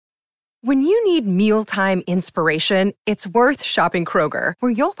When you need mealtime inspiration, it's worth shopping Kroger,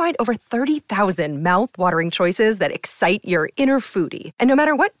 where you'll find over 30,000 mouth-watering choices that excite your inner foodie. And no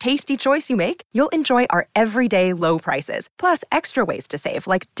matter what tasty choice you make, you'll enjoy our everyday low prices, plus extra ways to save,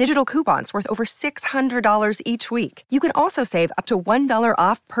 like digital coupons worth over $600 each week. You can also save up to $1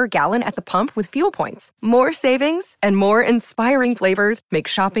 off per gallon at the pump with fuel points. More savings and more inspiring flavors make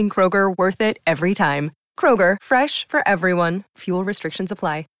shopping Kroger worth it every time. Kroger, fresh for everyone. Fuel restrictions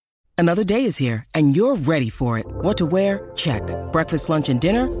apply. Another day is here, and you're ready for it. What to wear? Check. Breakfast, lunch, and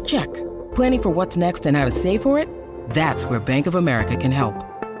dinner? Check. Planning for what's next and how to save for it? That's where Bank of America can help.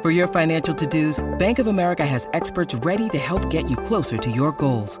 For your financial to-dos, Bank of America has experts ready to help get you closer to your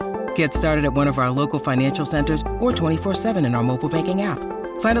goals. Get started at one of our local financial centers or 24/7 in our mobile banking app.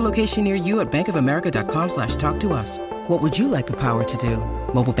 Find a location near you at bankofamerica.com/talktous. What would you like the power to do?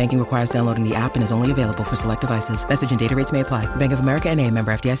 Mobile banking requires downloading the app and is only available for select devices. Message and data rates may apply. Bank of America N.A.,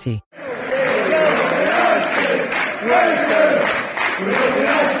 member FDIC.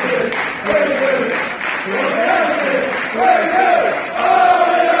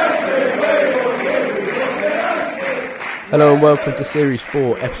 Hello and welcome to Series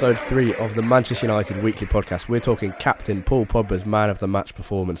 4, Episode 3 of the Manchester United Weekly Podcast. We're talking captain Paul Pogba's man of the match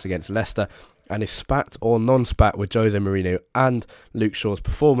performance against Leicester and his spat or non-spat with Jose Mourinho and Luke Shaw's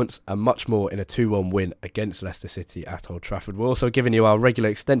performance and much more in a 2-1 win against Leicester City at Old Trafford. We're also giving you our regular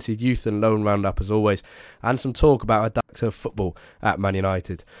extensive youth and loan roundup as always and some talk about our Doctor of football at Man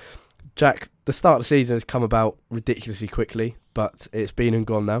United. Jack, the start of the season has come about ridiculously quickly, but it's been and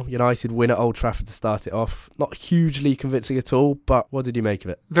gone now. United win at Old Trafford to start it off. Not hugely convincing at all, but what did you make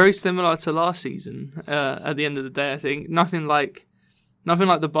of it? Very similar to last season at the end of the day, I think. Nothing like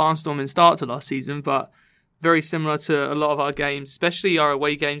the barnstorming start to last season, but very similar to a lot of our games, especially our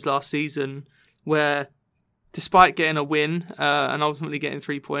away games last season, where despite getting a win and ultimately getting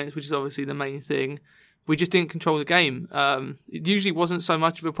 3 points, which is obviously the main thing, we just didn't control the game. It usually wasn't so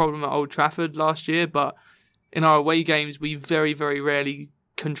much of a problem at Old Trafford last year, but in our away games, we very, very rarely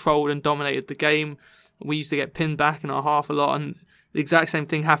controlled and dominated the game. We used to get pinned back in our half a lot, and the exact same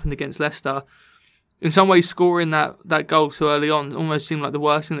thing happened against Leicester. In some ways, scoring that goal so early on almost seemed like the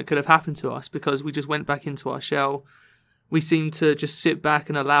worst thing that could have happened to us because we just went back into our shell. We seemed to just sit back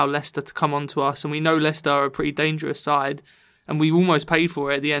and allow Leicester to come onto us, and we know Leicester are a pretty dangerous side, and we almost paid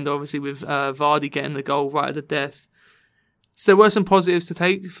for it at the end, obviously, with Vardy getting the goal right at the death. So there were some positives to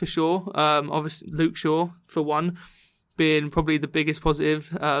take, for sure. Obviously, Luke Shaw, for one, being probably the biggest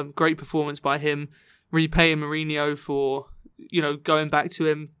positive. Great performance by him, repaying Mourinho for going back to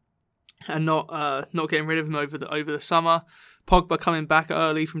him and not getting rid of him over the summer. Pogba coming back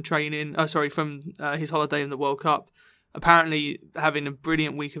early from training, from his holiday in the World Cup. Apparently having a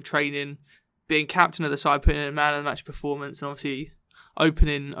brilliant week of training, being captain of the side, putting in a man of the match performance, and obviously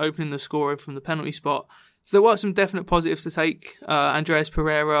opening the scorer from the penalty spot. So there were some definite positives to take. Andreas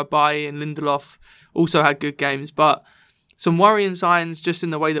Pereira, Bailly and Lindelof also had good games, but some worrying signs just in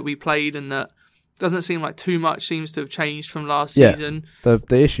the way that we played, and that doesn't seem like too much seems to have changed from last season. The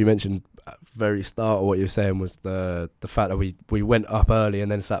issue you mentioned at the very start of what you were saying was the fact that we went up early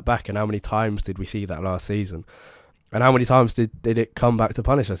and then sat back, and how many times did we see that last season? And how many times did it come back to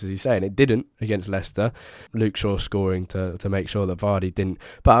punish us, as you say? And it didn't against Leicester. Luke Shaw scoring to make sure that Vardy didn't.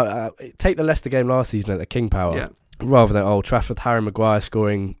 But take the Leicester game last season at the King Power, rather than Old Trafford. Harry Maguire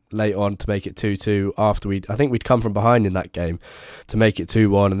scoring late on to make it 2-2 after I think we'd come from behind in that game to make it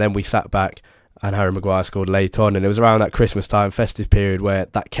 2-1, and then we sat back and Harry Maguire scored late on. And it was around that Christmas time, festive period, where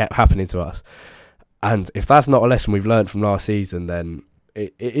that kept happening to us. And if that's not a lesson we've learned from last season, then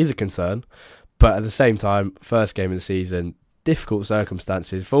it is a concern. But at the same time, first game of the season, difficult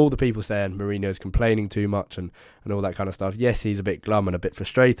circumstances. For all the people saying Mourinho's complaining too much and all that kind of stuff, yes, he's a bit glum and a bit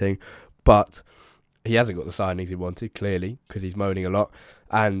frustrating, but he hasn't got the signings he wanted, clearly, because he's moaning a lot.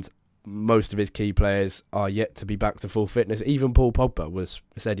 And most of his key players are yet to be back to full fitness. Even Paul Pogba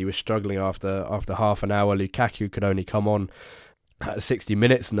said he was struggling after half an hour. Lukaku could only come on at 60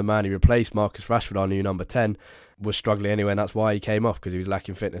 minutes, and the man he replaced, Marcus Rashford, our new number 10, was struggling anyway, and that's why he came off, because he was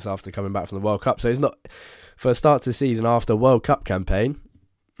lacking fitness after coming back from the World Cup. So it's not, for a start to the season after a World Cup campaign,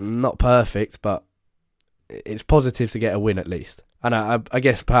 not perfect, but it's positive to get a win at least. And I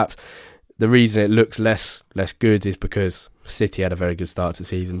guess perhaps the reason it looks less good is because City had a very good start to the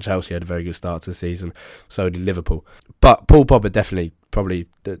season, Chelsea had a very good start to the season, so did Liverpool. But Paul Pogba definitely probably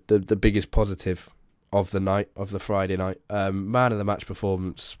the biggest positive of the night, of the Friday night. Man of the match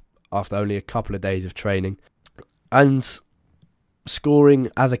performance after only a couple of days of training. And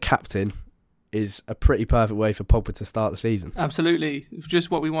scoring as a captain is a pretty perfect way for Pogba to start the season. Absolutely. It was just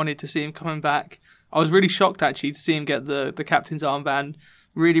what we wanted to see him coming back. I was really shocked, actually, to see him get the captain's armband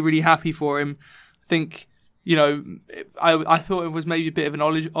really, really happy for him. I think, you know, I thought it was maybe a bit of an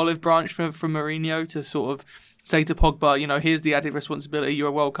olive branch from Mourinho to sort of say to Pogba, you know, here's the added responsibility. You're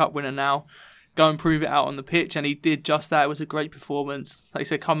a World Cup winner now. Go and prove it out on the pitch. And he did just that. It was a great performance. Like I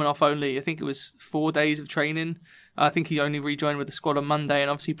said, coming off only, I think it was 4 days of training. I think he only rejoined with the squad on Monday and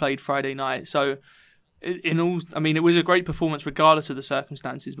obviously played Friday night. So in all, I mean, it was a great performance regardless of the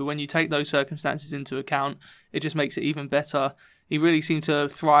circumstances. But when you take those circumstances into account, it just makes it even better. He really seemed to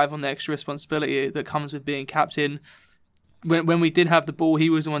thrive on the extra responsibility that comes with being captain. When we did have the ball, he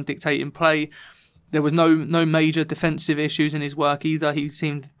was the one dictating play. There was no major defensive issues in his work either. He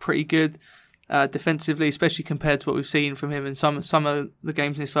seemed pretty good defensively, especially compared to what we've seen from him in some of the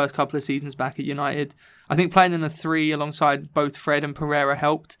games in his first couple of seasons back at United. I think playing in a 3 alongside both Fred and Pereira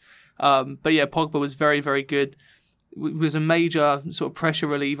helped. But yeah, Pogba was very, very good. It was a major sort of pressure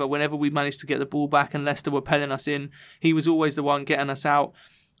reliever whenever we managed to get the ball back and Leicester were penning us in. He was always the one getting us out.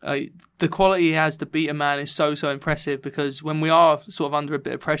 The quality he has to beat a man is so impressive, because when we are sort of under a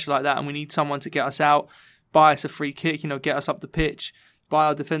bit of pressure like that and we need someone to get us out, buy us a free kick, you know, get us up the pitch, buy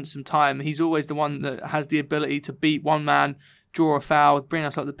our defence some time, he's always the one that has the ability to beat one man, draw a foul, bring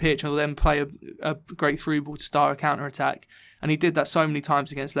us up the pitch, and then play a great through ball to start a counter-attack. And he did that so many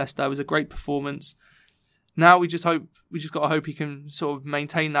times against Leicester. It was a great performance. Now we just got to hope he can sort of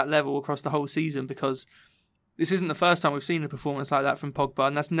maintain that level across the whole season, because this isn't the first time we've seen a performance like that from Pogba,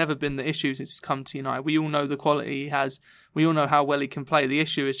 and that's never been the issue since he's come to United. We all know the quality he has. We all know how well he can play. The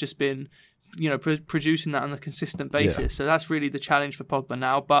issue has just been, you know, producing that on a consistent basis. Yeah. So that's really the challenge for Pogba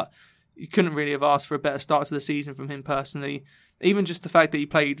now. But you couldn't really have asked for a better start to the season from him personally. Even just the fact that he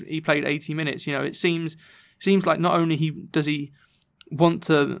played 80 minutes. You know, it seems like not only does he want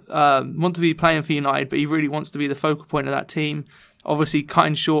to be playing for United, but he really wants to be the focal point of that team. Obviously,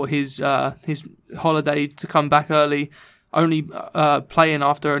 cutting short his holiday to come back early, only playing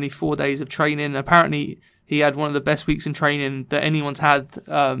after only 4 days of training. Apparently, he had one of the best weeks in training that anyone's had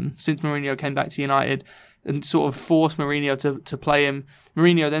since Mourinho came back to United, and sort of forced Mourinho to play him.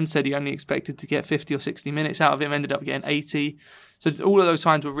 Mourinho then said he only expected to get 50 or 60 minutes out of him, ended up getting 80. So all of those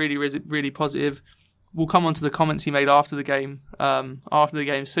signs were really, really positive. We'll come on to the comments he made after the game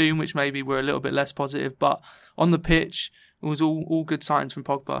soon, which maybe were a little bit less positive. But on the pitch, it was all good signs from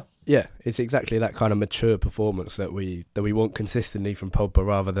Pogba. Yeah, it's exactly that kind of mature performance that we want consistently from Pogba,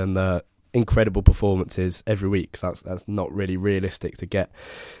 rather than the incredible performances every week. That's not really realistic to get,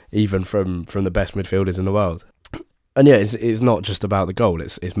 even from the best midfielders in the world. And yeah, it's not just about the goal.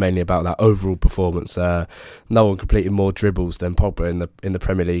 It's mainly about that overall performance. No one completed more dribbles than Pogba in the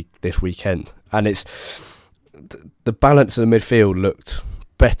Premier League this weekend, and it's the balance of the midfield looked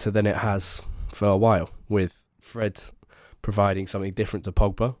better than it has for a while, with Fred providing something different to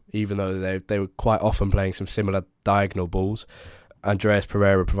Pogba, even though they were quite often playing some similar diagonal balls. Andreas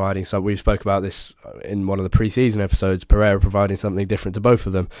Pereira providing something. We spoke about this in one of the pre-season episodes. Pereira providing something different to both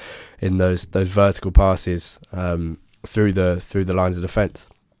of them in those vertical passes through the lines of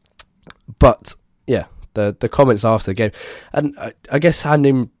defence. But yeah, the comments after the game, and I guess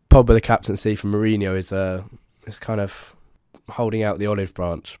handing Pogba the captaincy from Mourinho is kind of holding out the olive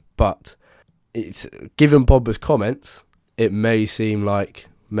branch. But it's given Pogba's comments, it may seem like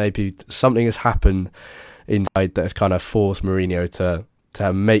maybe something has happened inside that has kind of forced Mourinho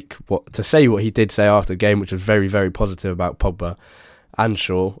to say what he did say after the game, which was very, very positive about Pogba and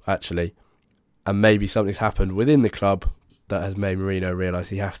Shaw, actually. And maybe something's happened within the club that has made Mourinho realise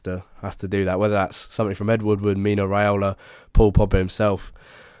he has to do that, whether that's something from Ed Woodward, Mino Raiola, Paul Pogba himself,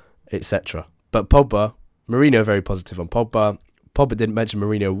 etc. But Mourinho very positive on Pogba. Pogba didn't mention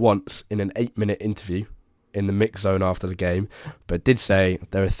Mourinho once in an 8-minute interview in the mix zone after the game, but did say,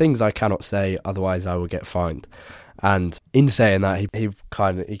 there are things I cannot say, otherwise I will get fined. And in saying that,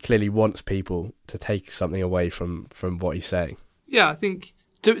 he clearly wants people to take something away from what he's saying. Yeah, I think,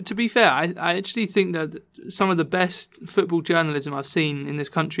 to be fair, I actually think that some of the best football journalism I've seen in this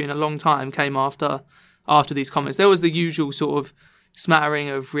country in a long time came after these comments. There was the usual sort of smattering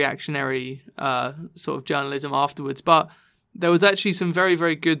of reactionary sort of journalism afterwards, but there was actually some very,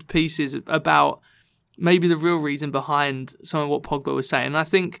 very good pieces about maybe the real reason behind some of what Pogba was saying. And I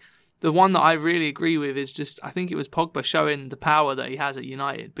think the one that I really agree with is just, I think it was Pogba showing the power that he has at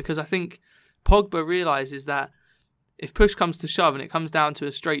United, because I think Pogba realises that if push comes to shove and it comes down to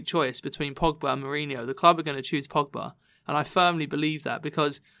a straight choice between Pogba and Mourinho, the club are going to choose Pogba. And I firmly believe that,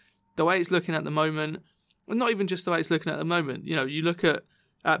 because the way it's looking at the moment, well, not even just the way it's looking at the moment, you know, you look at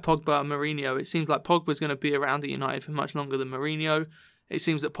Pogba and Mourinho, it seems like Pogba's going to be around at United for much longer than Mourinho. It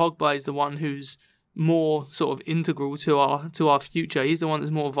seems that Pogba is the one who's more sort of integral to our future. He's the one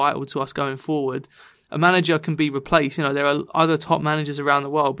that's more vital to us going forward. a manager can be replaced. You know, there are other top managers around the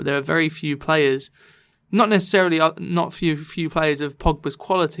world, but there are very few players, not necessarily not few players of Pogba's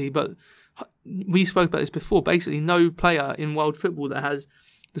quality, but we spoke about this before. Basically, no player in world football that has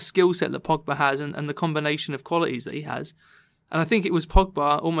the skill set that Pogba has and the combination of qualities that he has. And I think it was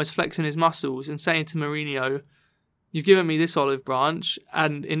Pogba almost flexing his muscles and saying to Mourinho, "You've given me this olive branch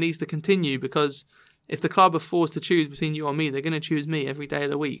and it needs to continue, because if the club are forced to choose between you or me, they're going to choose me every day of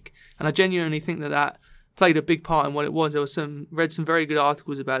the week." And I genuinely think that played a big part in what it was. There was read some very good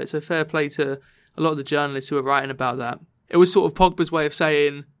articles about it, so fair play to a lot of the journalists who were writing about that. It was sort of Pogba's way of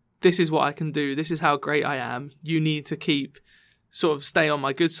saying, this is what I can do, this is how great I am, you need to stay on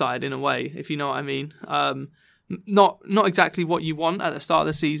my good side in a way, if you know what I mean. Not exactly what you want at the start of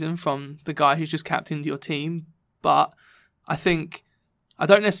the season from the guy who's just captained your team, but I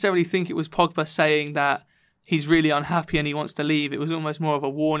don't necessarily think it was Pogba saying that he's really unhappy and he wants to leave. It was almost more of a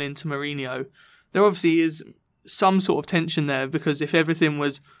warning to Mourinho. There obviously is some sort of tension there, because if everything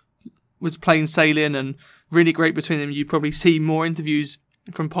was plain sailing and really great between them, you'd probably see more interviews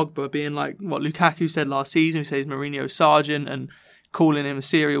from Pogba being like what Lukaku said last season, who says Mourinho's sergeant and calling him a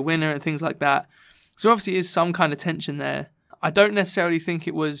serial winner and things like that. So obviously is some kind of tension there. I don't necessarily think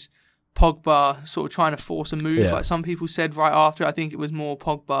it was Pogba sort of trying to force a move like some people said right after. I think it was more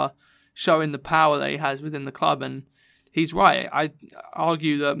Pogba showing the power that he has within the club, and he's right. I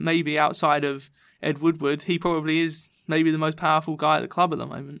argue that maybe outside of Ed Woodward, he probably is maybe the most powerful guy at the club at the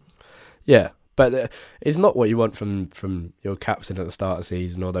moment. Yeah, but it's not what you want from your captain at the start of the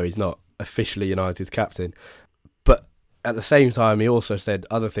season, although he's not officially United's captain. But at the same time, he also said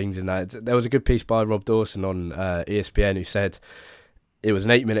other things in that. There was a good piece by Rob Dawson on ESPN who said it was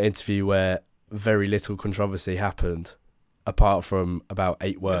an 8-minute interview where very little controversy happened, apart from about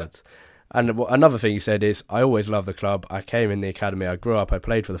 8 words. Yeah. And another thing he said is, I always loved the club. I came in the academy, I grew up, I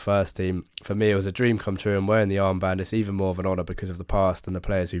played for the first team. For me, it was a dream come true, and wearing the armband is even more of an honour because of the past and the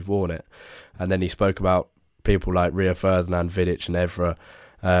players who've worn it. And then he spoke about people like Rio Ferdinand, Vidic and Evra,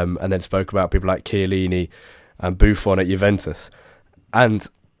 and then spoke about people like Chiellini and Buffon at Juventus. And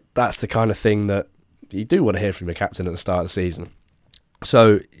that's the kind of thing that you do want to hear from your captain at the start of the season.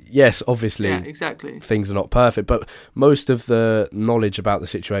 So, yes, obviously, exactly. Things are not perfect, but most of the knowledge about the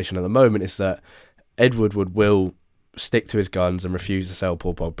situation at the moment is that Ed Woodward will stick to his guns and refuse to sell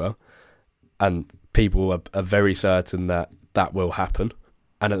Paul Pogba, and people are very certain that will happen.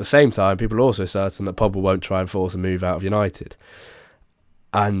 And at the same time, people are also certain that Pogba won't try and force a move out of United.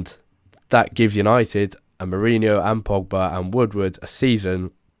 And that gives United and Mourinho and Pogba and Woodward a season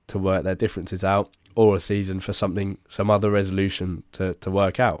to work their differences out, or a season for some other resolution to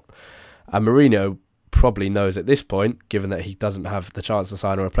work out. And Mourinho probably knows at this point, given that he doesn't have the chance to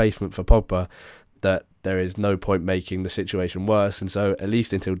sign a replacement for Pogba, that there is no point making the situation worse. And so at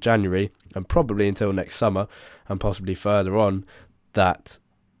least until January, and probably until next summer, and possibly further on, that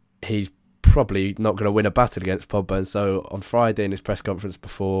he's probably not going to win a battle against Pogba. And so on Friday in his press conference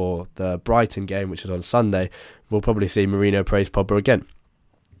before the Brighton game, which is on Sunday, we'll probably see Mourinho praise Pogba again,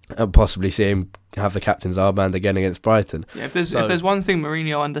 and possibly see him have the captain's armband again against Brighton. Yeah, if there's one thing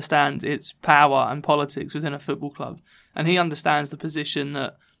Mourinho understands, it's power and politics within a football club. And he understands the position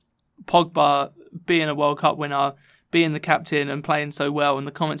that Pogba, being a World Cup winner, being the captain and playing so well, and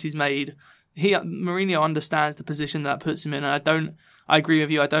the comments he's made, Mourinho understands the position that puts him in. And I agree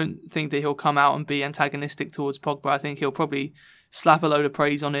with you, I don't think that he'll come out and be antagonistic towards Pogba. I think he'll probably slap a load of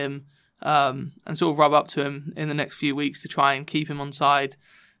praise on him and sort of rub up to him in the next few weeks to try and keep him on side.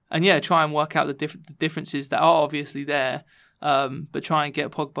 And try and work out the differences that are obviously there, but try and get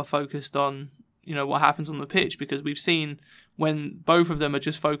Pogba focused on, what happens on the pitch, because we've seen when both of them are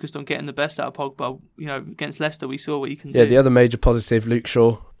just focused on getting the best out of Pogba, against Leicester, we saw what he can do. Yeah, the other major positive, Luke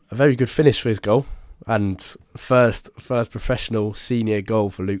Shaw, a very good finish for his goal, and first professional senior goal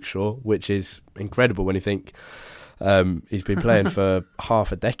for Luke Shaw, which is incredible when you think he's been playing for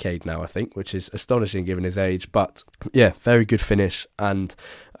half a decade now, I think, which is astonishing given his age. But yeah, very good finish. And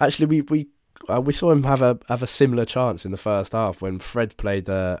actually, we saw him have a similar chance in the first half when Fred played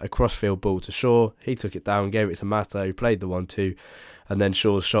a crossfield ball to Shaw. He took it down, gave it to Mata, who played the 1-2, and then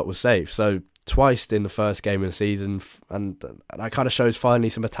Shaw's shot was saved. So twice in the first game of the season, and that kind of shows finally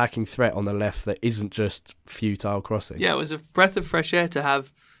some attacking threat on the left that isn't just futile crossing. Yeah, it was a breath of fresh air to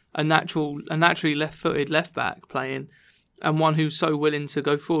have a naturally left-footed left-back playing, and one who's so willing to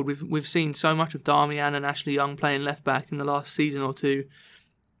go forward. We've seen so much of Darmian and Ashley Young playing left-back in the last season or two,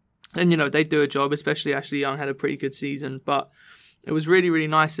 and they do a job, especially Ashley Young had a pretty good season, but it was really, really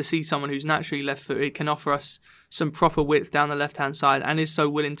nice to see someone who's naturally left-footed, can offer us some proper width down the left-hand side, and is so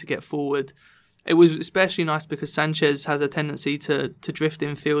willing to get forward. It was especially nice because Sanchez has a tendency to drift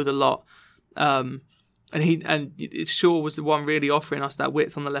in field a lot, Shaw was the one really offering us that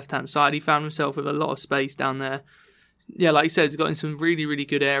width on the left-hand side. He found himself with a lot of space down there. Yeah, like you said, he's got in some really, really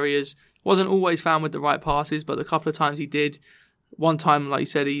good areas. Wasn't always found with the right passes, but the couple of times he did. One time, like you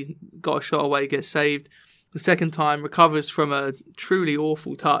said, he got a shot away, gets saved. The second time, recovers from a truly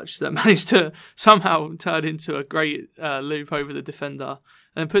awful touch that managed to somehow turn into a great loop over the defender,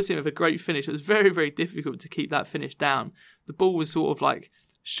 and then puts him with a great finish. It was very, very difficult to keep that finish down. The ball was sort of like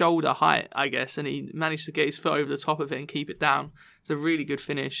shoulder height, I guess, and he managed to get his foot over the top of it and keep it down. It's a really good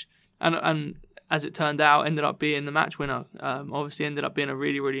finish, and as it turned out, ended up being the match winner. Obviously, ended up being a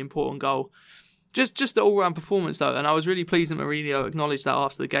really, really important goal. Just the all-round performance though, and I was really pleased that Mourinho acknowledged that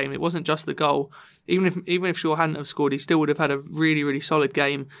after the game. It wasn't just the goal. Even if Shaw hadn't have scored, he still would have had a really, really solid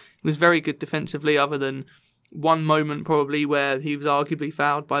game. He was very good defensively, other than one moment probably where he was arguably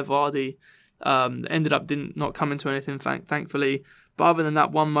fouled by Vardy. Ended up not come into anything, thankfully. But other than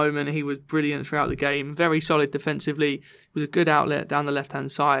that one moment, he was brilliant throughout the game. Very solid defensively. It was a good outlet down the left-hand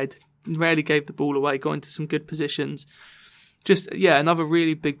side. Rarely gave the ball away. Got into some good positions. Just, yeah, another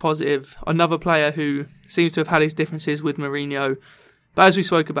really big positive. Another player who seems to have had his differences with Mourinho. But as we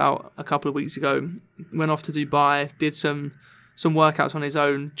spoke about a couple of weeks ago, went off to Dubai, did some workouts on his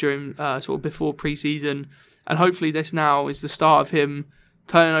own during sort of before pre-season. And hopefully this now is the start of him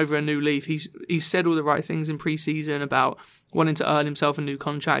turning over a new leaf. He's said all the right things in pre-season about wanting to earn himself a new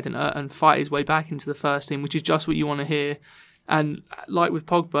contract and fight his way back into the first team, which is just what you want to hear. And like with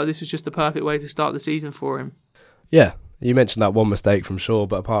Pogba, this was just the perfect way to start the season for him. Yeah. You mentioned that one mistake from Shaw,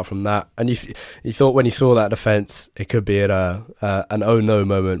 but apart from that, and you thought when you saw that defence, it could be an oh no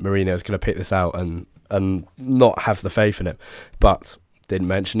moment. Mourinho's going to pick this out and not have the faith in it, but didn't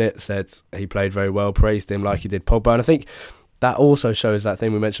mention it. Said he played very well, praised him like he did Pogba, and I think that also shows that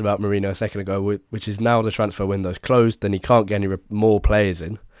thing we mentioned about Mourinho a second ago, which is now the transfer window's closed and he can't get any more players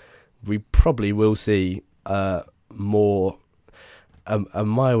in. We probably will see a mildly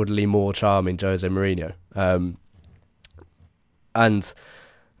more charming Jose Mourinho. And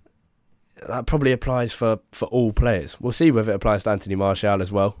that probably applies for all players. We'll see whether it applies to Anthony Martial as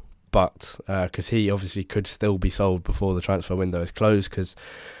well, but because he obviously could still be sold before the transfer window is closed, because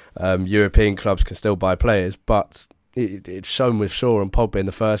European clubs can still buy players. But it's shown with Shaw and Pogba in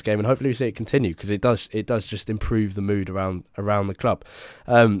the first game, and hopefully we see it continue, because it does just improve the mood around the club.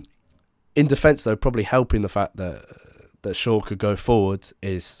 In defence, though, probably helping the fact that Shaw could go forward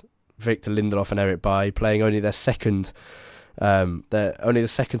is Victor Lindelof and Eric Bailly playing only their second. Only the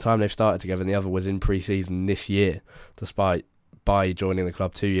second time they've started together, and the other was in pre-season this year, despite Bailly joining the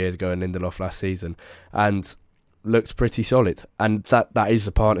club 2 years ago and Lindelof last season, and looks pretty solid. And that is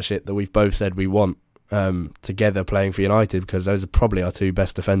the partnership that we've both said we want together playing for United, because those are probably our two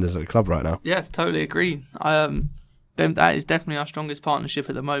best defenders at the club right now. Yeah, totally agree. That is definitely our strongest partnership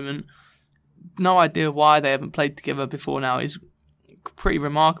at the moment. No idea why they haven't played together before now. It's pretty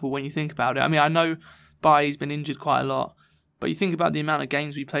remarkable when you think about it. I mean, I know Bailly's been injured quite a lot, but you think about the amount of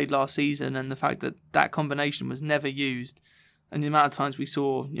games we played last season and the fact that combination was never used, and the amount of times we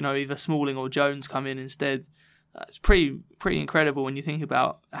saw, either Smalling or Jones come in instead. It's pretty incredible when you think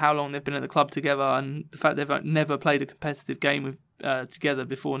about how long they've been at the club together and the fact they've never played a competitive game together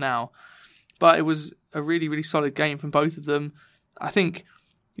before now. But it was a really, really solid game from both of them. I think,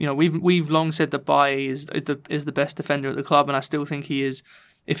 we've long said that Bailly is the best defender at the club, and I still think he is.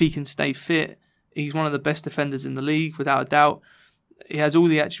 If he can stay fit, he's one of the best defenders in the league, without a doubt. He has all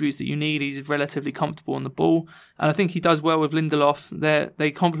the attributes that you need. He's relatively comfortable on the ball. And I think he does well with Lindelof.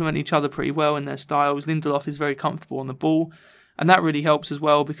 They complement each other pretty well in their styles. Lindelof is very comfortable on the ball. And that really helps as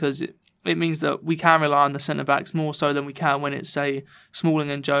well, because it means that we can rely on the centre-backs more so than we can when it's, say,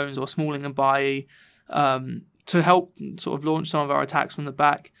 Smalling and Jones or Smalling and Bailly, to help sort of launch some of our attacks from the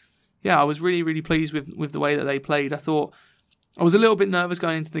back. Yeah, I was really, really pleased with the way that they played. I was a little bit nervous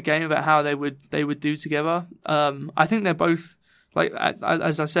going into the game about how they would do together. I think they're both, like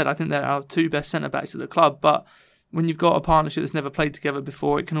as I said, I think they're our two best centre-backs at the club. But when you've got a partnership that's never played together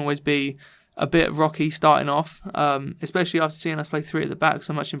before, it can always be a bit rocky starting off, especially after seeing us play three at the back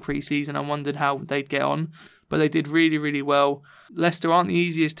so much in pre-season. I wondered how they'd get on, but they did really, really well. Leicester aren't the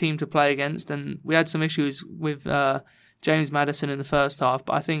easiest team to play against, and we had some issues with James Maddison in the first half.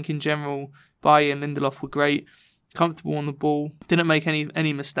 But I think in general, Bailly and Lindelof were great. Comfortable on the ball, didn't make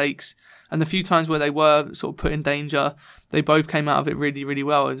any mistakes, and the few times where they were sort of put in danger, they both came out of it really, really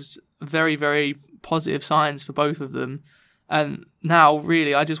well. It was very, very positive signs for both of them, and now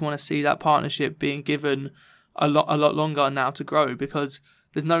really I just want to see that partnership being given a lot longer now to grow, because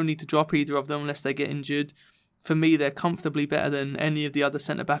there's no need to drop either of them unless they get injured. For me, they're comfortably better than any of the other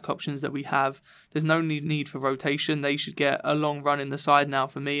centre-back options that we have. There's no need for rotation. They should get a long run in the side now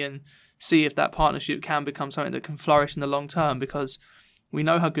for me, and see if that partnership can become something that can flourish in the long term, because we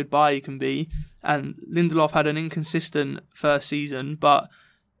know how good Bailly can be, and Lindelof had an inconsistent first season, but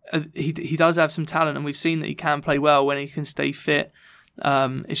he does have some talent, and we've seen that he can play well when he can stay fit.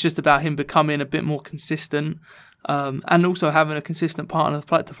 It's just about him becoming a bit more consistent, and also having a consistent partner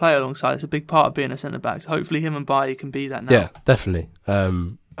to play alongside. It's a big part of being a centre-back, so hopefully him and Bailly can be that now. Yeah, definitely.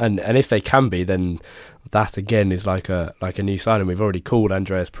 And if they can be, then that again is like a new signing. We've already called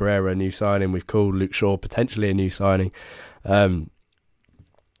Andreas Pereira a new signing. We've called Luke Shaw potentially a new signing,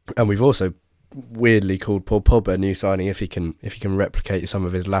 and we've also weirdly called Paul Pogba a new signing if he can replicate some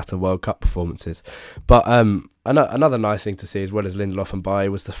of his latter World Cup performances. But another nice thing to see, as well as Lindelof and Bailly,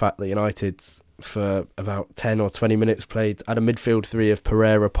 was the fact that United, for about 10 or 20 minutes, played at a midfield three of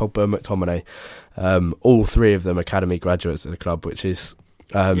Pereira, Pogba, McTominay. All three of them academy graduates of the club, which is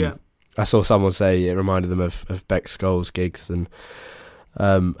I saw someone say it reminded them of Beck, Scholes, Giggs and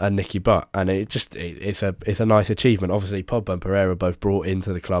Nicky Butt, and it's a nice achievement. Obviously Pogba and Pereira both brought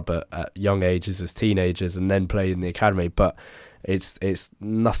into the club at young ages as teenagers and then played in the academy, but it's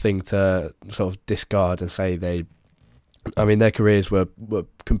nothing to sort of discard and say their careers were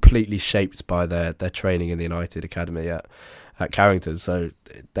completely shaped by their training in the United Academy at Carrington, so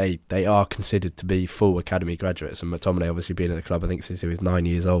they are considered to be full academy graduates, and McTominay obviously been at the club I think since he was 9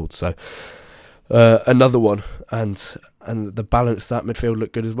 years old, so another one, and the balance, that midfield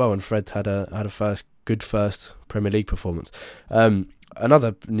looked good as well, and Fred had a good first Premier League performance.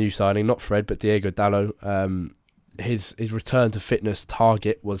 Another new signing, not Fred but Diego Dalot, his return to fitness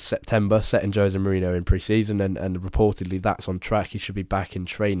target was September, set in Jose Mourinho in pre-season, and reportedly that's on track. He should be back in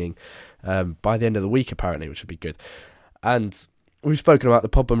training by the end of the week apparently, which would be good. And we've spoken about the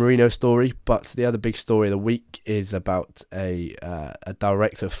Pogba Mourinho story, but the other big story of the week is about a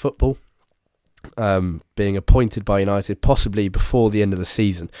director of football being appointed by United possibly before the end of the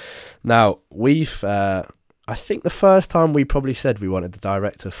season. Now, we've I think the first time we probably said we wanted the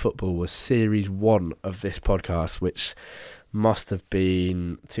director of football was Series 1 of this podcast, which must have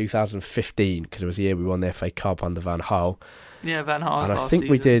been 2015, because it was the year we won the FA Cup under Van Gaal. Yeah, Van Gaal's and last season.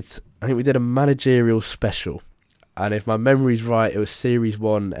 I think we did a managerial special, and if my memory's right, it was Series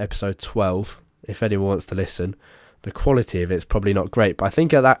 1, episode 12, if anyone wants to listen. The quality of it's probably not great, but I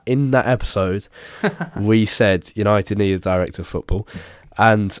think in that episode we said United need a director of football,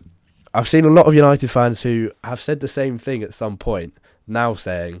 and I've seen a lot of United fans who have said the same thing at some point, now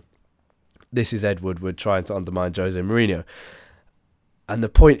saying this is Ed Woodward trying to undermine Jose Mourinho. And the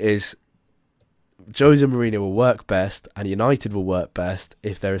point is, Jose Mourinho will work best, and United will work best,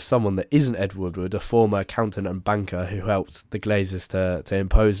 if there is someone that isn't Ed Woodward, a former accountant and banker who helped the Glazers to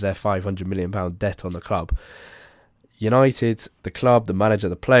impose their £500 million debt on the club. United, the club, the manager,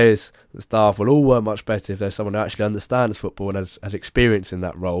 the players, the staff will all work much better if there's someone who actually understands football and has experience in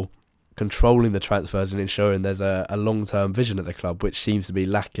that role, controlling the transfers and ensuring there's a long-term vision at the club, which seems to be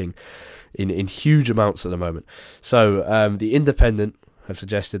lacking in huge amounts at the moment. So the Independent have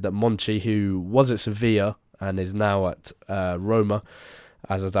suggested that Monchi, who was at Sevilla and is now at Roma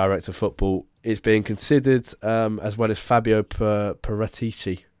as a director of football, is being considered, as well as Fabio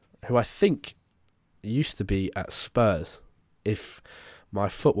Paratici, who I think used to be at Spurs, if my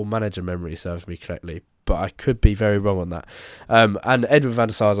Football Manager memory serves me correctly, but I could be very wrong on that. And Edwin van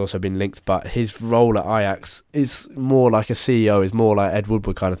der Sar has also been linked, but his role at Ajax is more like a CEO, is more like Ed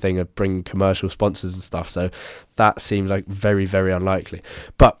Woodward kind of thing, of bringing commercial sponsors and stuff, so that seems like very, very unlikely.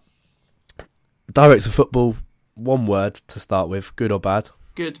 But director of football, one word to start with, good or bad?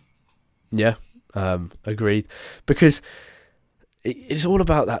 Good. Yeah, agreed, because it's all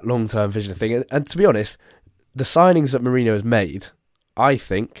about that long-term vision thing. And to be honest, the signings that Mourinho has made, I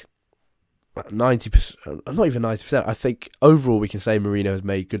think 90%, not even 90%, I think overall we can say Mourinho has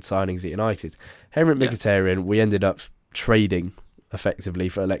made good signings at United. Henrik Mkhitaryan, we ended up trading effectively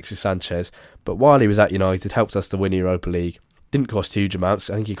for Alexis Sanchez, but while he was at United, helped us to win Europa League. Didn't cost huge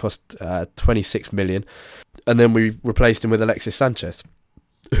amounts. I think he cost 26 million. And then we replaced him with Alexis Sanchez,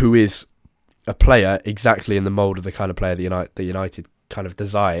 who is a player exactly in the mould of the kind of player that United kind of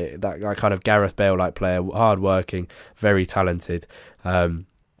desire. That kind of Gareth Bale-like player, hard-working, very talented, and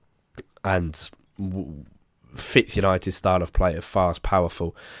fits United's style of play, of fast,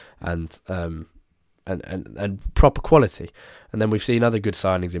 powerful, and proper quality. And then we've seen other good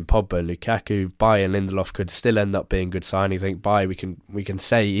signings in Pogba and Lukaku. Bailly and Lindelof could still end up being good signings. I think Bailly we can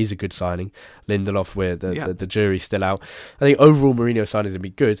say is a good signing. Lindelof, where the jury's still out. I think overall Mourinho signings would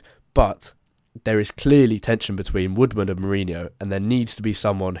be good, but there is clearly tension between Woodward and Mourinho, and there needs to be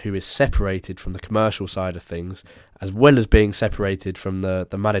someone who is separated from the commercial side of things, as well as being separated from the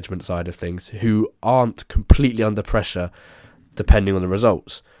management side of things, who aren't completely under pressure depending on the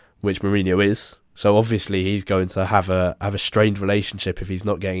results. which Mourinho is. So obviously he's going to have a strained relationship if he's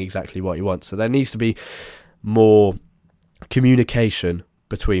not getting exactly what he wants. So there needs to be more communication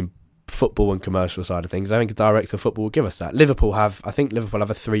between football and commercial side of things. I think a director of football will give us that. Liverpool have a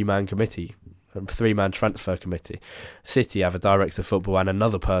 3-man committee, a 3-man transfer committee. City have a director of football and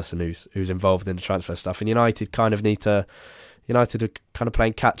another person who's involved in the transfer stuff. And United are kind of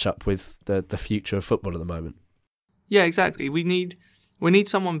playing catch up with the future of football at the moment. Yeah, exactly. We need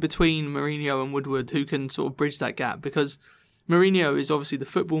someone between Mourinho and Woodward who can sort of bridge that gap, because Mourinho is obviously the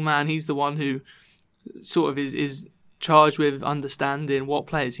football man. He's the one who sort of is charged with understanding what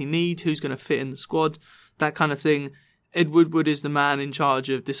players he needs, who's going to fit in the squad, that kind of thing. Ed Woodward is the man in charge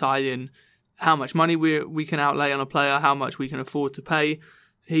of deciding how much money we can outlay on a player, how much we can afford to pay.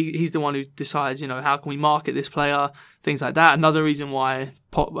 He's the one who decides, how can we market this player, things like that. Another reason why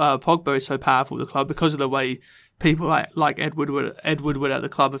Pogba is so powerful at the club, because of the way people like Ed Woodward at the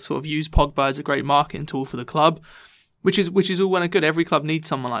club have sort of used Pogba as a great marketing tool for the club, which is all well and good. Every club needs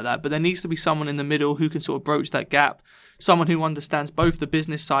someone like that, but there needs to be someone in the middle who can sort of broach that gap, someone who understands both the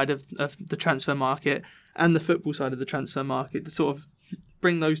business side of the transfer market and the football side of the transfer market, to sort of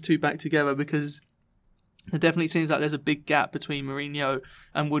bring those two back together, because it definitely seems like there's a big gap between Mourinho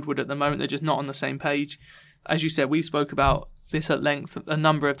and Woodward at the moment. They're just not on the same page. As you said, we spoke about this at length a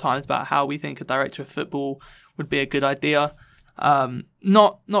number of times about how we think a director of football would be a good idea.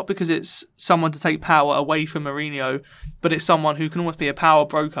 Not because it's someone to take power away from Mourinho, but it's someone who can almost be a power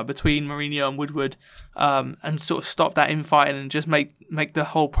broker between Mourinho and Woodward, and sort of stop that infighting and just make the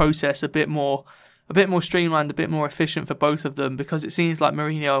whole process a bit more streamlined, a bit more efficient for both of them, because it seems like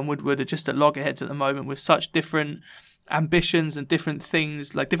Mourinho and Woodward are just at loggerheads at the moment with such different ambitions and different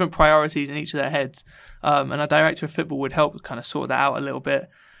things, like different priorities in each of their heads. And a director of football would help kind of sort that out a little bit.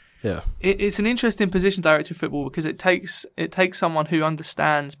 Yeah, it's an interesting position, director of football, because it takes someone who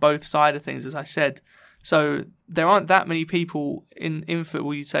understands both sides of things, as I said. So there aren't that many people in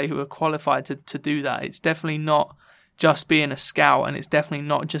football, you'd say, who are qualified to do that. It's definitely not just being a scout, and it's definitely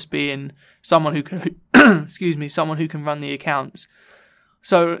not just being someone who can someone who can run the accounts.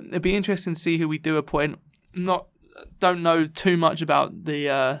 So it'd be interesting to see who we do appoint. Don't know too much about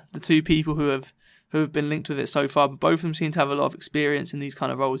the two people who have been linked with it so far, but both of them seem to have a lot of experience in these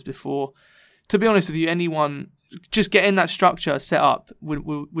kind of roles before. To be honest with you, anyone just getting that structure set up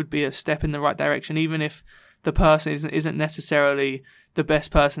would be a step in the right direction, even if the person isn't necessarily the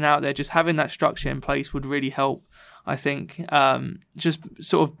best person out there. Just having that structure in place would really help, I think. Just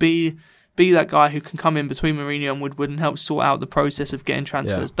sort of be that guy who can come in between Mourinho and Woodward and help sort out the process of getting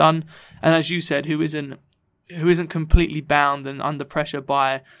transfers done. And as you said, who isn't completely bound and under pressure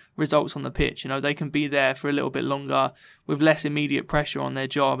by results on the pitch. They can be there for a little bit longer with less immediate pressure on their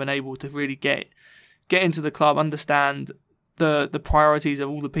job and able to really get into the club, understand the priorities of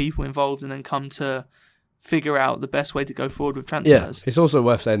all the people involved, and then come to figure out the best way to go forward with transfers. Yeah, it's also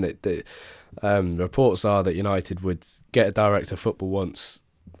worth saying that the reports are that United would get a director of football once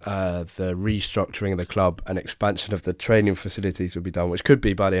the restructuring of the club and expansion of the training facilities would be done, which could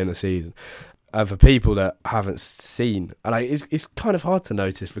be by the end of the season. For people that haven't seen, and it's kind of hard to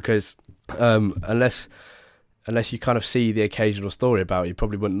notice, because unless you kind of see the occasional story about it, you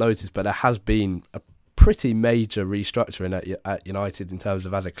probably wouldn't notice, but there has been a pretty major restructuring at United in terms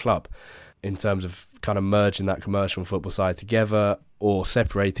of as a club, in terms of kind of merging that commercial and football side together or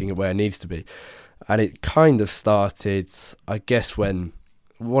separating it where it needs to be. And it kind of started, I guess, when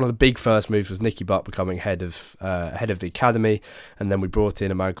one of the big first moves was Nicky Butt becoming head of the academy, and then we brought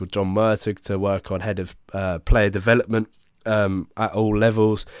in a man called John Murtagh to work on head of player development at all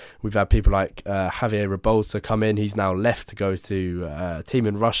levels. We've had people like Javier Rebolta come in. He's now left to go to a team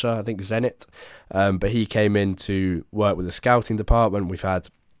in Russia, I think Zenit, but he came in to work with the scouting department. We've had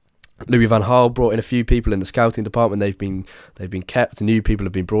Louis van Gaal brought in a few people in the scouting department. They've been kept. New people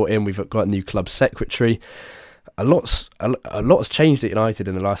have been brought in. We've got a new club secretary. A lot's changed at United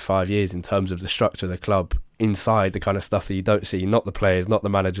in the last 5 years in terms of the structure of the club, inside the kind of stuff that you don't see, not the players, not the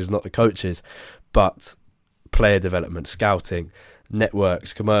managers, not the coaches, but player development, scouting,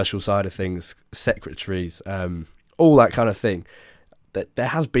 networks, commercial side of things, secretaries, all that kind of thing. There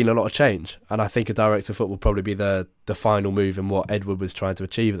has been a lot of change, and I think a director of football will probably be the final move in what Edward was trying to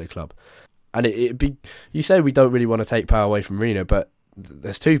achieve at the club. And it'd be, you say we don't really want to take power away from Mourinho, but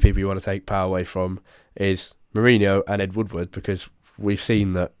there's two people you want to take power away from, is Mourinho and Ed Woodward, because we've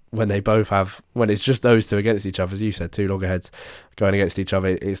seen that when it's just those two against each other, as you said, two loggerheads going against each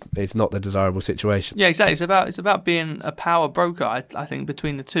other, it's not the desirable situation. Yeah, exactly. It's about being a power broker, I think,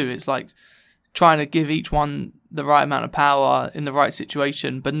 between the two. It's like trying to give each one the right amount of power in the right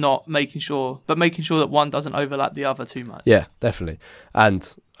situation, but making sure that one doesn't overlap the other too much. Yeah, definitely.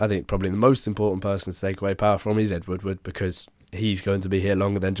 And I think probably the most important person to take away power from is Ed Woodward, because he's going to be here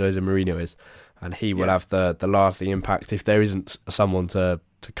longer than Jose Mourinho is, and he will have the lasting impact if there isn't someone to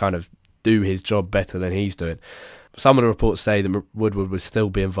kind of do his job better than he's doing. Some of the reports say that Woodward would still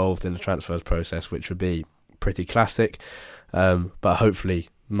be involved in the transfers process, which would be pretty classic, but hopefully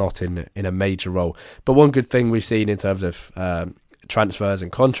not in a major role. But one good thing we've seen in terms of transfers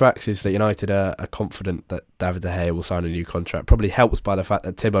and contracts is that United are confident that David De Gea will sign a new contract. Probably helps by the fact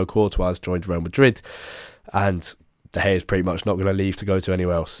that Thibaut Courtois has joined Real Madrid, and De Gea is pretty much not going to leave to go to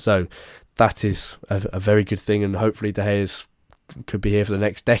anywhere else. So that is a very good thing, and hopefully De Gea could be here for the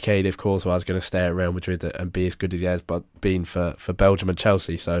next decade if Courtois is going to stay at Real Madrid and be as good as he has been for Belgium and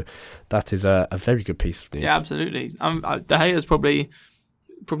Chelsea. So that is a very good piece of news. Yeah, absolutely. De Gea is probably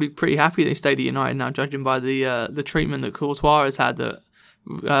pretty happy they stayed at United now, judging by the treatment that Courtois has had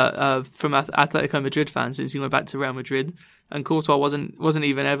from Atletico Madrid fans since he went back to Real Madrid. And Courtois wasn't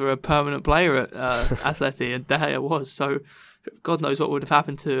even ever a permanent player at Atleti, and De Gea was. So God knows what would have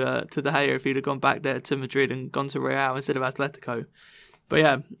happened to De Gea if he'd have gone back there to Madrid and gone to Real instead of Atletico. But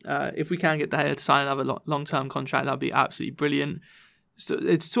yeah, if we can get De Gea to sign another long-term contract, that'd be absolutely brilliant. So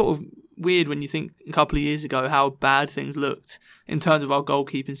it's sort of weird when you think a couple of years ago how bad things looked in terms of our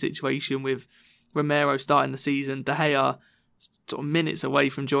goalkeeping situation, with Romero starting the season, De Gea sort of minutes away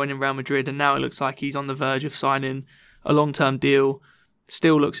from joining Real Madrid, and now it looks like he's on the verge of signing a long-term deal.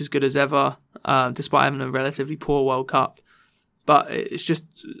 Still looks as good as ever, despite having a relatively poor World Cup. But it's just,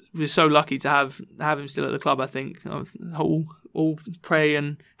 we're so lucky to have him still at the club, I think. All pray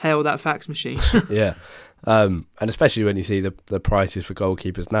and hail that fax machine. Yeah. And especially when you see the prices for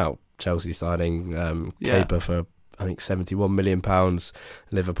goalkeepers now. Chelsea signing Kepa for, I think, £71 million.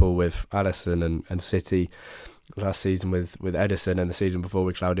 Liverpool with Alisson and City last season with Edison, and the season before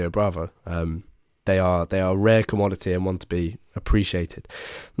with Claudio Bravo. They are a rare commodity and one to be appreciated.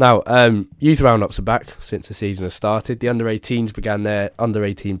 Now, youth roundups are back since the season has started. The under-18s began their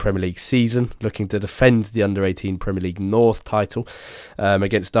under-18 Premier League season, looking to defend the under-18 Premier League North title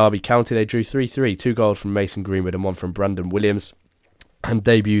against Derby County. They drew 3-3, 2 goals from Mason Greenwood and 1 from Brandon Williams. And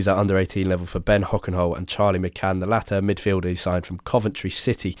debuts at under-18 level for Ben Hockenhole and Charlie McCann, the latter midfielder who signed from Coventry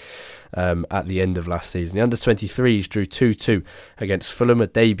City at the end of last season. The under-23s drew 2-2 against Fulham, a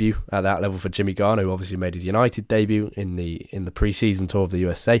debut at that level for Jimmy Garner, who obviously made his United debut in the pre-season tour of the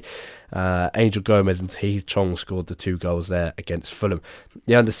USA. Angel Gomez and Heath Chong scored the 2 goals there against Fulham.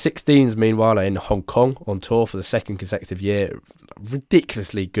 The under-16s, meanwhile, are in Hong Kong on tour for the second consecutive year.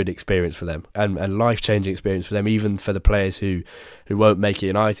 Ridiculously good experience for them, and life-changing experience for them, even for the players who won't make it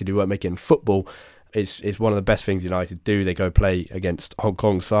United, who won't make it in football. It's one of the best things United do. They go play against Hong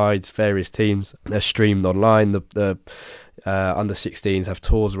Kong sides, various teams. They're streamed online. The under-16s have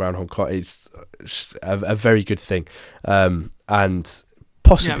tours around Hong Kong. It's a very good thing, and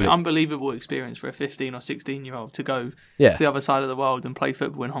possibly unbelievable experience for a 15 or 16-year-old to go to the other side of the world and play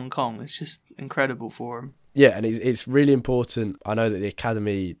football in Hong Kong. It's just incredible for them. Yeah, and it's really important. I know that the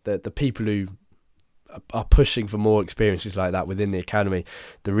academy, the people who are pushing for more experiences like that within the academy,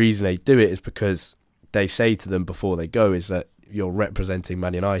 the reason they do it is because they say to them before they go is that you're representing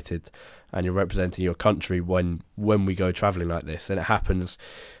Man United and you're representing your country when we go travelling like this. And it happens,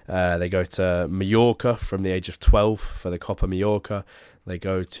 they go to Mallorca from the age of 12 for the Copa Mallorca. They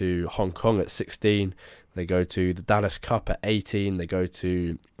go to Hong Kong at 16. They go to the Dallas Cup at 18. They go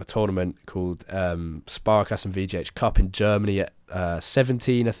to a tournament called Sparkassen VGH Cup in Germany at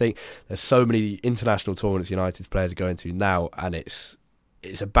 17, I think. There's so many international tournaments United's players are going to now, and it's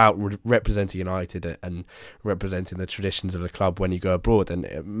about representing United and representing the traditions of the club when you go abroad, and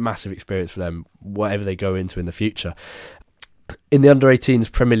a massive experience for them, whatever they go into in the future. In the under-18s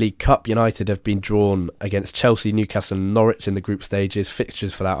Premier League Cup, United have been drawn against Chelsea, Newcastle and Norwich in the group stages.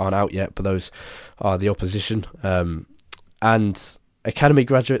 Fixtures for that aren't out yet, but those are the opposition. And academy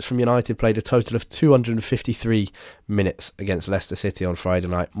graduates from United played a total of 253 minutes against Leicester City on Friday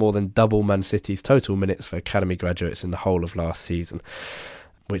night, more than double Man City's total minutes for academy graduates in the whole of last season,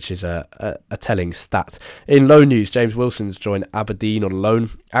 which is a telling stat. In loan news, James Wilson's joined Aberdeen on loan.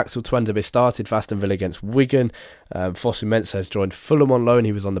 Axel Tuanzebe started for Aston Villa against Wigan. Fosu Mensah has joined Fulham on loan.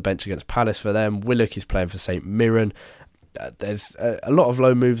 He was on the bench against Palace for them. Willock is playing for St Mirren. There's a lot of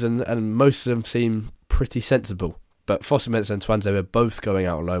loan moves, and most of them seem pretty sensible. But Fosu Mensah and Tuanzebe are both going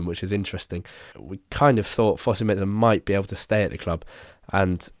out on loan, which is interesting. We kind of thought Fosu Mensah might be able to stay at the club,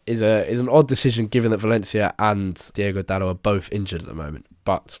 and is an odd decision given that Valencia and Diego Dallo are both injured at the moment.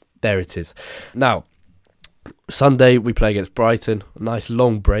 But there it is. Now, Sunday we play against Brighton. A nice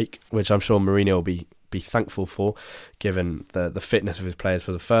long break, which I'm sure Mourinho will be thankful for, given the fitness of his players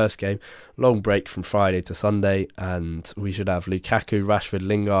for the first game. Long break from Friday to Sunday, and we should have Lukaku, Rashford,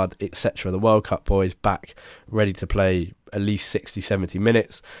 Lingard, etc., the World Cup boys back, ready to play at least 60-70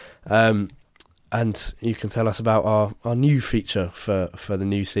 minutes. And you can tell us about our new feature for the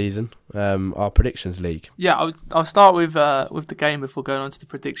new season, our Predictions League. Yeah, I'll start with the game before going on to the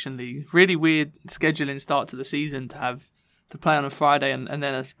Prediction League. Really weird scheduling start to the season to play on a Friday and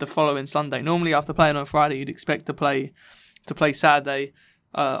then the following Sunday. Normally, after playing on a Friday, you'd expect to play Saturday.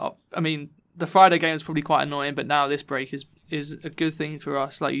 I mean, the Friday game is probably quite annoying, but now this break is a good thing for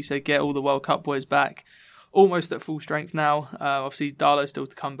us. Like you said, get all the World Cup boys back, almost at full strength now. Obviously, Darlow still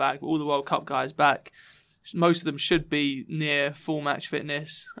to come back, but all the World Cup guys back. Most of them should be near full match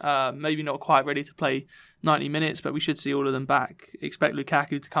fitness. Maybe not quite ready to play 90 minutes, but we should see all of them back. Expect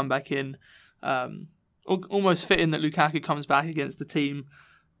Lukaku to come back in. Almost fitting that Lukaku comes back against the team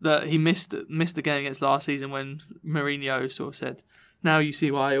that he missed the game against last season, when Mourinho sort of said, "Now you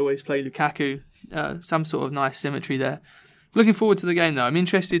see why I always play Lukaku." Some sort of nice symmetry there. Looking forward to the game though. I'm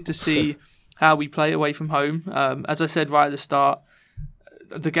interested to see how we play away from home. As I said right at the start,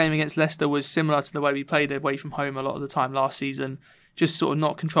 the game against Leicester was similar to the way we played away from home a lot of the time last season. Just sort of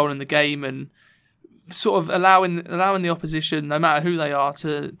not controlling the game and sort of allowing the opposition, no matter who they are,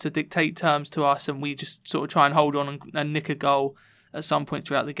 to dictate terms to us, and we just sort of try and hold on and nick a goal at some point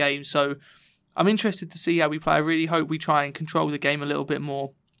throughout the game. So I'm interested to see how we play. I really hope we try and control the game a little bit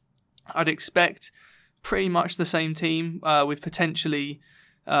more. I'd expect pretty much the same team, with potentially,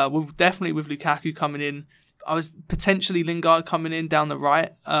 definitely with Lukaku coming in. I was potentially Lingard coming in down the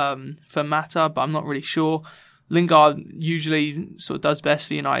right for Mata, but I'm not really sure. Lingard usually sort of does best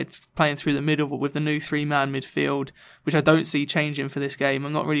for United playing through the middle, but with the new 3-man midfield, which I don't see changing for this game,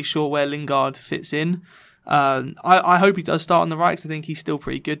 I'm not really sure where Lingard fits in. I hope he does start on the right, because I think he's still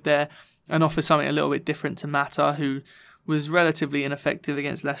pretty good there and offers something a little bit different to Mata, who was relatively ineffective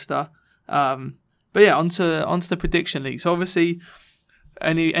against Leicester. But yeah, onto the Prediction League. So obviously,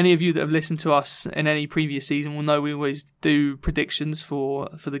 any of you that have listened to us in any previous season will know we always do predictions for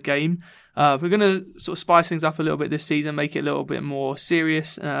the game. We're going to sort of spice things up a little bit this season, make it a little bit more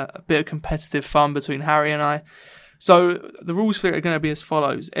serious, a bit of competitive fun between Harry and I. So the rules for it are going to be as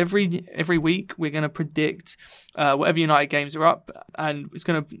follows. Every week we're going to predict whatever United games are up, and it's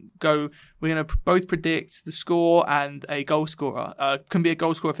going to go. We're going to both predict the score and a goal scorer. Can be a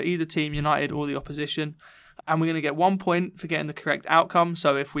goal scorer for either team, United or the opposition. And we're going to get 1 point for getting the correct outcome.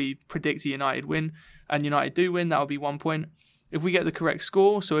 So if we predict a United win and United do win, that will be 1 point. If we get the correct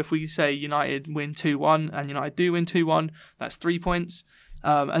score, so if we say United win 2-1 and United do win 2-1, that's 3 points.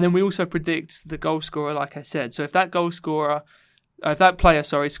 And then we also predict the goal scorer, like I said. So if that player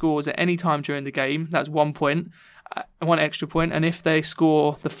scores at any time during the game, that's 1 point, 1 extra point. And if they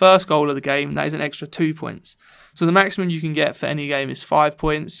score the first goal of the game, that is an extra 2 points. So the maximum you can get for any game is 5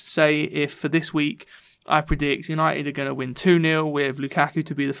 points. Say if for this week I predict United are going to win 2-0 with Lukaku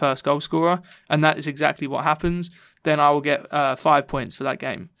to be the first goal scorer, and that is exactly what happens, then I will get 5 points for that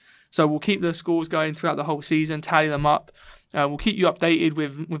game. So we'll keep the scores going throughout the whole season, tally them up. We'll keep you updated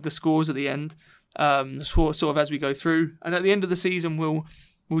with the scores at the end, sort of as we go through. And at the end of the season, we'll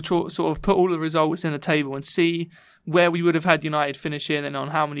sort of put all the results in a table and see where we would have had United finish in, and on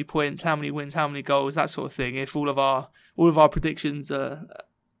how many points, how many wins, how many goals, that sort of thing. If all of our predictions are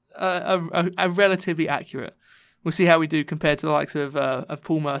relatively accurate. We'll see how we do compared to the likes of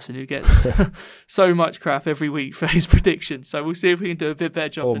Paul Merson, who gets so much crap every week for his predictions. So we'll see if we can do a bit better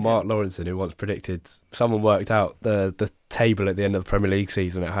job. Or Mark Lawrenson, who once predicted, someone worked out the table at the end of the Premier League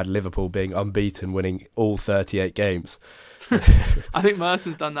season. It had Liverpool being unbeaten, winning all 38 games. I think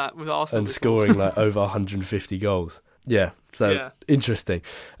Merson's done that with Arsenal. And scoring like over 150 goals. Yeah, interesting.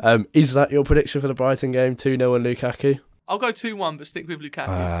 Is that your prediction for the Brighton game, 2-0 and Lukaku? I'll go 2-1, but stick with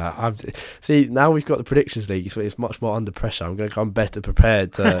Lukaku. See, now we've got the Predictions League, so it's much more under pressure. I'm going to come better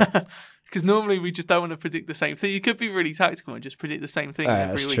prepared to... Because normally we just don't want to predict the same thing. You could be really tactical and just predict the same thing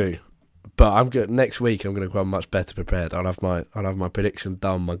every week. That's true. But next week I'm going to come much better prepared. I'll have my prediction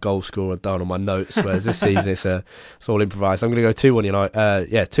done, my goal scorer done on my notes, whereas this season it's all improvised. I'm going to go 2-1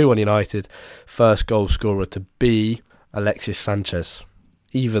 United. 2-1 United. First goal scorer to be Alexis Sanchez,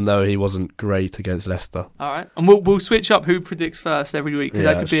 even though he wasn't great against Leicester. All right, and we'll switch up who predicts first every week, because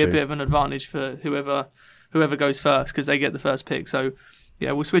that could be a bit of an advantage for whoever goes first, because they get the first pick. So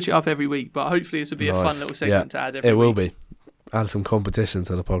yeah, we'll switch it up every week, but hopefully this will be a fun little segment to add every week. It will be. Add some competition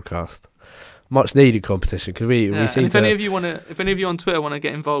to the podcast. Much needed competition, because we seem if any of you on Twitter want to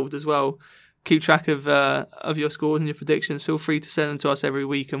get involved as well, keep track of your scores and your predictions, feel free to send them to us every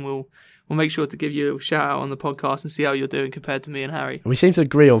week, and we'll make sure to give you a shout out on the podcast and see how you're doing compared to me and Harry. We seem to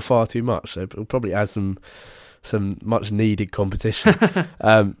agree on far too much, so we'll probably add some much needed competition.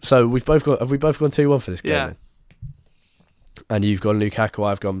 So have we both gone 2-1 for this game? Yeah. Then? And you've gone Lukaku,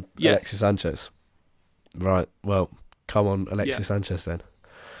 I've gone Alexis Sanchez. Right. Well, come on, Alexis Sanchez then.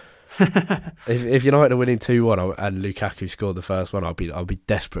 if United are winning 2-1 and Lukaku scored the first one, I'll be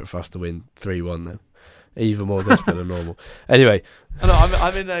desperate for us to win 3-1 then. Even more desperate than normal. Anyway,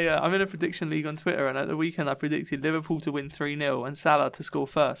 I'm in a prediction league on Twitter, and at the weekend I predicted Liverpool to win 3-0 and Salah to score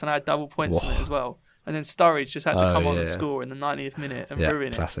first, and I had double points on it as well. And then Sturridge just had to come on and score in the 90th minute and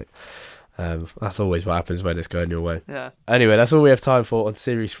ruin classic. That's always what happens when it's going your way. Yeah. Anyway, that's all we have time for on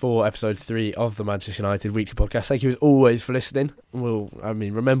Series 4, Episode 3 of the Manchester United Weekly Podcast. Thank you as always for listening.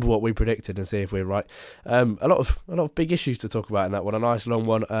 Remember what we predicted and see if we're right. A lot of big issues to talk about in that one. A nice long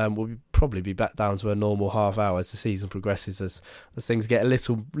one. We'll probably be back down to a normal half hour as the season progresses, as things get a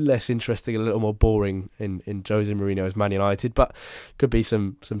little less interesting, a little more boring in Jose Mourinho's Man United. But could be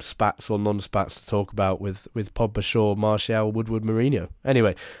some spats or non-spats to talk about with Pogba, Shaw, Martial, Woodward, Mourinho.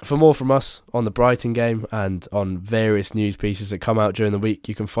 Anyway, for more from us on the Brighton game and on various news pieces that come out during the week,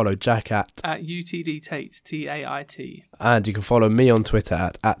 you can follow Jack at UTD Tate, Tait. And you can follow me on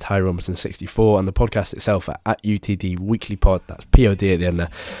Twitter at Harry Robinson64 and the podcast itself at UTD Weekly Pod. That's POD at the end there.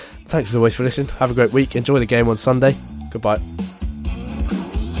 Thanks as always for listening. Have a great week. Enjoy the game on Sunday. Goodbye.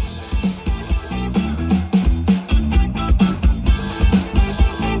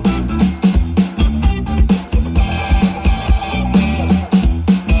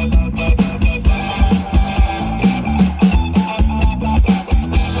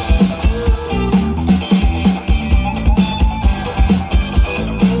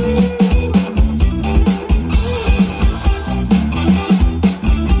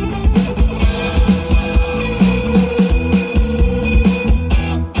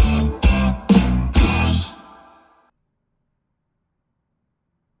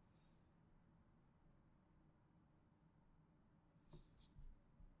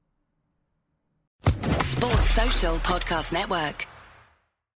 Social Podcast Network.